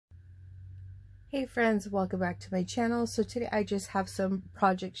Hey friends, welcome back to my channel. So today I just have some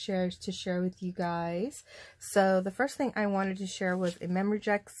project shares to share with you guys. So the first thing I wanted to share was a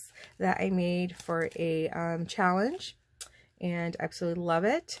Memoregex that I made for a challenge, and I absolutely love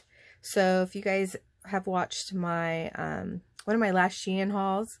it. So if you guys have watched my one of my last Shein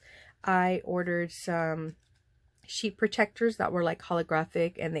hauls, I ordered some sheet protectors that were like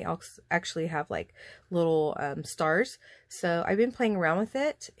holographic, and they also actually have like little stars. So I've been playing around with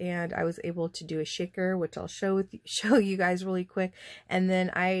it, and I was able to do a shaker, which I'll show you guys really quick. And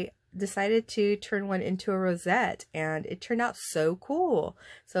then I decided to turn one into a rosette, and it turned out so cool.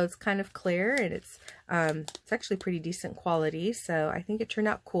 So it's kind of clear, and it's actually pretty decent quality, so I think it turned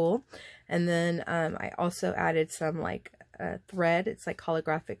out cool. And then I also added some like thread. It's like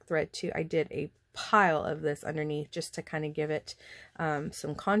holographic thread too. I did a pile of this underneath just to kind of give it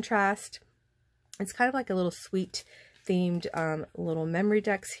some contrast. It's kind of like a little sweet themed little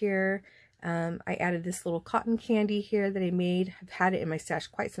Memoregex here. I added this little cotton candy here that I made. I've had it in my stash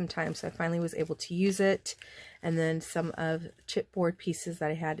quite some time, so I finally was able to use it. And then some of chipboard pieces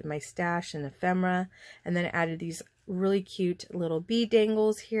that I had in my stash and ephemera. And then I added these really cute little bead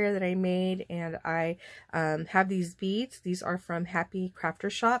dangles here that I made, and I have these beads. These are from Happy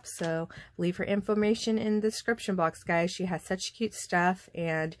Crafter Shop, so leave her information in the description box, guys. She has such cute stuff,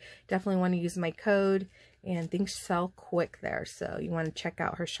 and definitely want to use my code, and things sell quick there, so you want to check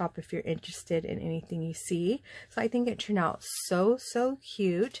out her shop if you're interested in anything you see. So I think it turned out so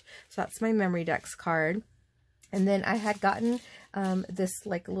cute. So that's my Memoregex card. And then I had gotten this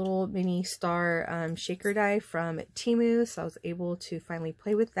like little mini star shaker die from Temu, so I was able to finally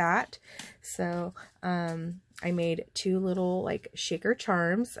play with that. So I made two little like shaker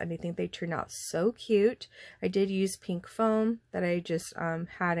charms, and I think they turned out so cute. I did use pink foam that I just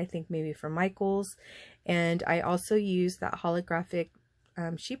had, I think maybe from Michaels, and I also used that holographic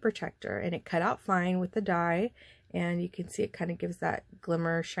sheet protector, and it cut out fine with the die. And you can see it kind of gives that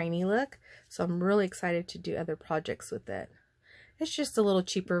glimmer shiny look. So I'm really excited to do other projects with it. It's just a little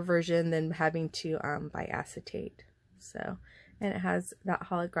cheaper version than having to buy acetate. So, and it has that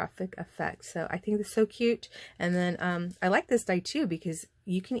holographic effect. So I think it's so cute. And then I like this die too, because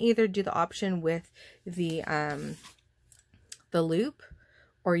you can either do the option with the loop,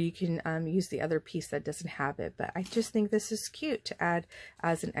 or you can use the other piece that doesn't have it. But I just think this is cute to add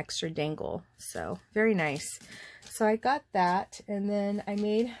as an extra dangle. So very nice. So I got that, and then I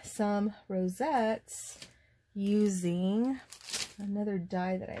made some rosettes using another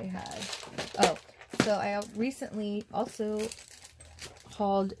die that I had. Oh, so I recently also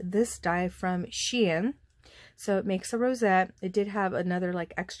hauled this die from Shein. So it makes a rosette. It did have another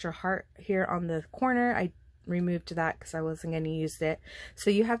like extra heart here on the corner. I removed that because I wasn't going to use it. So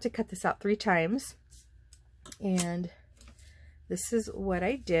you have to cut this out 3 times, and this is what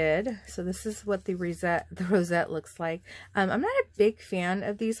I did. So this is what the rosette looks like. I'm not a big fan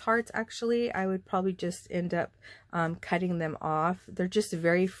of these hearts, actually. I would probably just end up cutting them off. They're just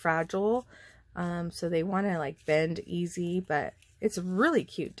very fragile, so they want to like bend easy, but it's a really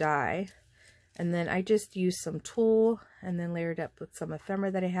cute die. And then I just used some tulle and then layered up with some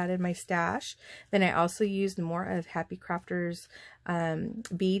ephemera that I had in my stash. Then I also used more of Happy Crafter's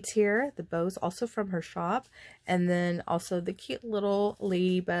beads here. The bows also from her shop. And then also the cute little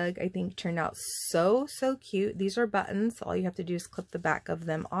ladybug, I think turned out so cute. These are buttons. All you have to do is clip the back of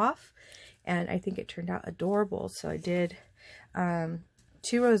them off. And I think it turned out adorable. So I did 2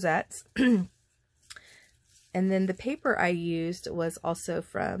 rosettes. And then the paper I used was also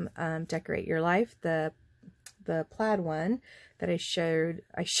from Decorate Your Life, the plaid one that I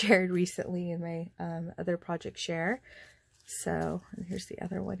shared recently in my other project share. So, and here's the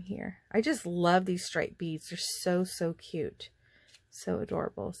other one here. I just love these striped beads. They're so cute. So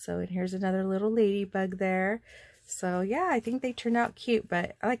adorable. So, and here's another little ladybug there. So yeah, I think they turned out cute,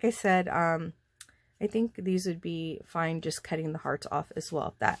 but like I said, I think these would be fine just cutting the hearts off as well,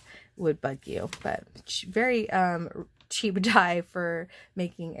 if that would bug you. But very cheap die for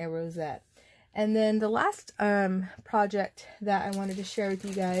making a rosette. And then the last project that I wanted to share with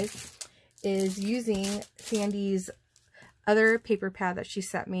you guys is using Sandy's other paper pad that she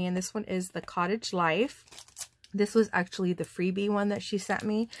sent me. And this one is the Cottage Life. This was actually the freebie one that she sent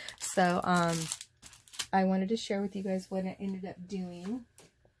me. So I wanted to share with you guys what I ended up doing.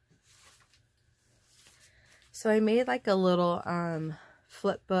 So I made like a little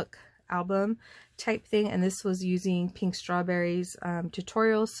flip book album type thing, and this was using Pink Strawberry's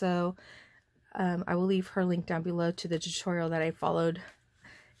tutorial. So I will leave her link down below to the tutorial that I followed,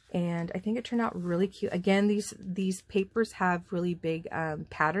 and I think it turned out really cute. Again, these papers have really big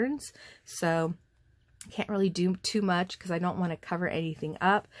patterns, so Can't really do too much because I don't want to cover anything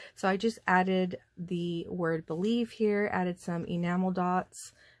up. So I just added the word believe here, added some enamel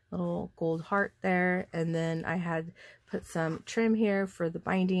dots, little gold heart there, and then I had put some trim here for the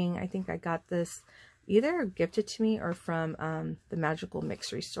binding. I think I got this either gifted to me or from the Magical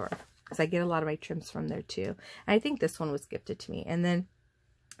Mixery store, because I get a lot of my trims from there too. And I think this one was gifted to me. And then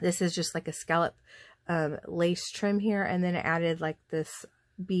this is just like a scallop lace trim here, and then I added like this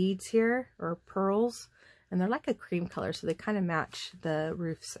beads here, or pearls, and they're like a cream color, so they kind of match the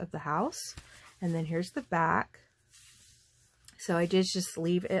roofs of the house. And then here's the back. So I did just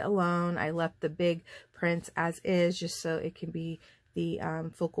leave it alone. I left the big prints as is, just so it can be the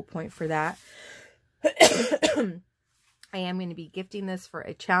focal point for that. I am going to be gifting this for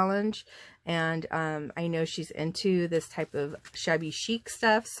a challenge, and I know she's into this type of shabby chic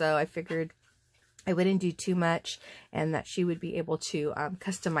stuff, so I figured I wouldn't do too much and that she would be able to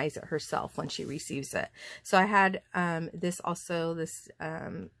customize it herself when she receives it. So I had this also, this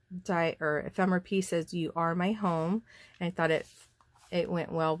die or ephemera piece says "You Are My Home," and I thought it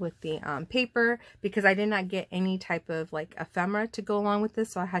went well with the paper, because I did not get any type of like ephemera to go along with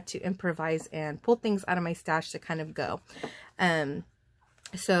this, so I had to improvise and pull things out of my stash to kind of go.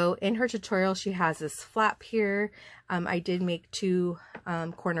 So in her tutorial, she has this flap here. I did make two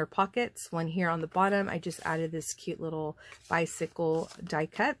corner pockets, one here on the bottom. I just added this cute little bicycle die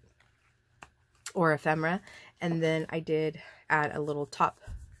cut or ephemera, and then I did add a little top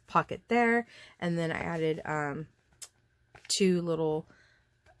pocket there, and then I added two little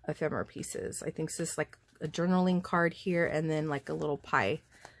ephemera pieces. I think this is like a journaling card here, and then like a little pie.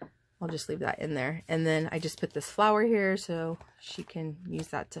 I'll just leave that in there. And then I just put this flower here so she can use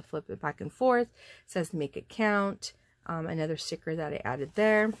that to flip it back and forth. It says "Make It Count." Another sticker that I added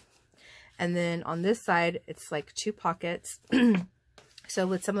there. And then on this side, it's like two pockets. So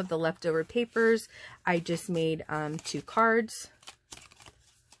with some of the leftover papers, I just made two cards.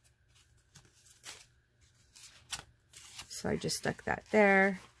 So I just stuck that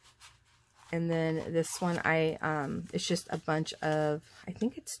there. And then this one, it's just a bunch of, I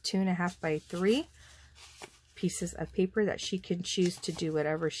think it's 2.5 by 3 pieces of paper that she can choose to do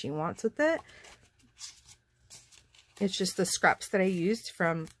whatever she wants with it. It's just the scraps that I used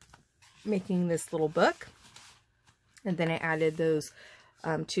from making this little book. And then I added those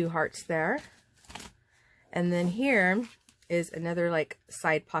two hearts there. And then here is another like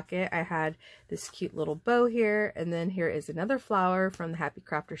side pocket. I had this cute little bow here, and then here is another flower from the Happy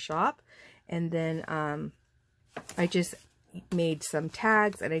Crafter shop. And then I just made some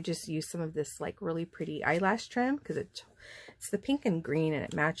tags, and I just used some of this like really pretty eyelash trim because it's the pink and green and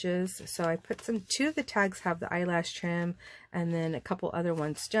it matches. So I put two of the tags have the eyelash trim, and then a couple other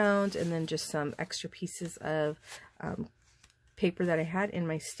ones don't, and then just some extra pieces of paper that I had in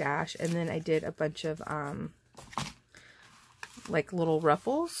my stash. And then I did a bunch of like little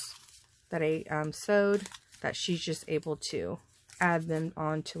ruffles that I sewed, that she's just able to add them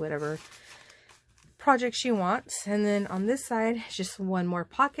on to whatever project she wants. And then on this side, just one more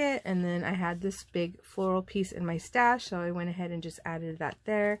pocket, and then I had this big floral piece in my stash, so I went ahead and just added that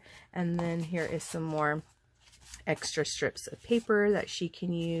there. And then here is some more extra strips of paper that she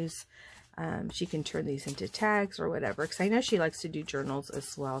can use. She can turn these into tags or whatever, because I know she likes to do journals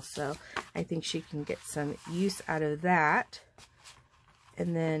as well, so I think she can get some use out of that.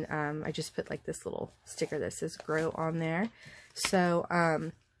 And then I just put like this little sticker that says "Grow" on there. So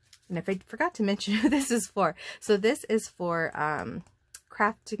and if I forgot to mention who this is for, so this is for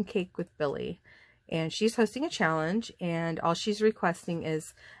Craft and Cake with Billy, and she's hosting a challenge, and all she's requesting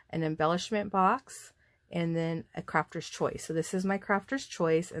is an embellishment box and then a crafter's choice. So this is my crafter's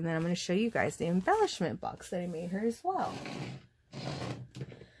choice, and then I'm going to show you guys the embellishment box that I made her as well.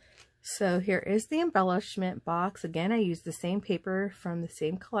 So here is the embellishment box. Again, I used the same paper from the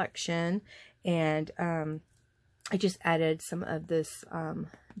same collection, and I just added some of this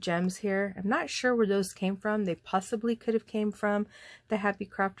gems here. I'm not sure where those came from. They possibly could have came from the Happy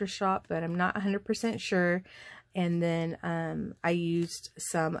Crafter shop, but I'm not 100% sure. And then I used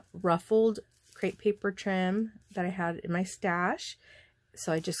some ruffled crepe paper trim that I had in my stash.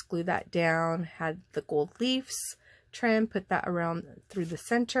 So I just glued that down, had the gold leaves trim, put that around through the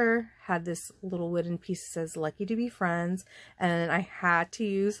center, had this little wooden piece that says "Lucky to Be Friends," and I had to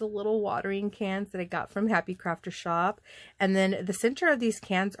use the little watering cans that I got from Happy Crafter shop. And then the center of these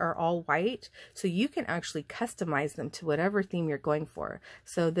cans are all white, so you can actually customize them to whatever theme you're going for.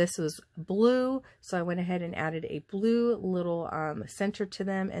 So this was blue, so I went ahead and added a blue little center to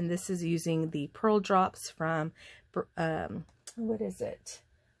them, and this is using the pearl drops from what is it,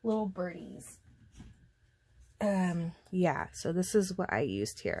 Little Birdies. yeah, so this is what I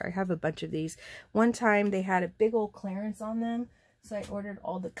used here. I have a bunch of these. One time they had a big old clearance on them, so I ordered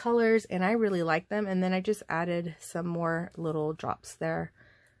all the colors and I really like them, and then I just added some more little drops there,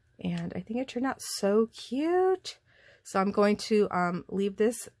 and I think it turned out so cute. So I'm going to leave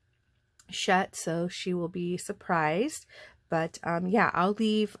this shut so she will be surprised. But yeah, I'll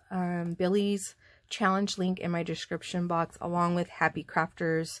leave Billy's challenge link in my description box, along with Happy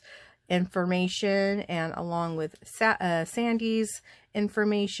Crafters information and along with Sandy's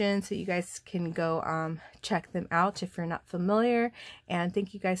information, so you guys can go check them out if you're not familiar. And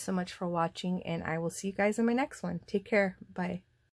thank you guys so much for watching, and I will see you guys in my next one. Take care. Bye.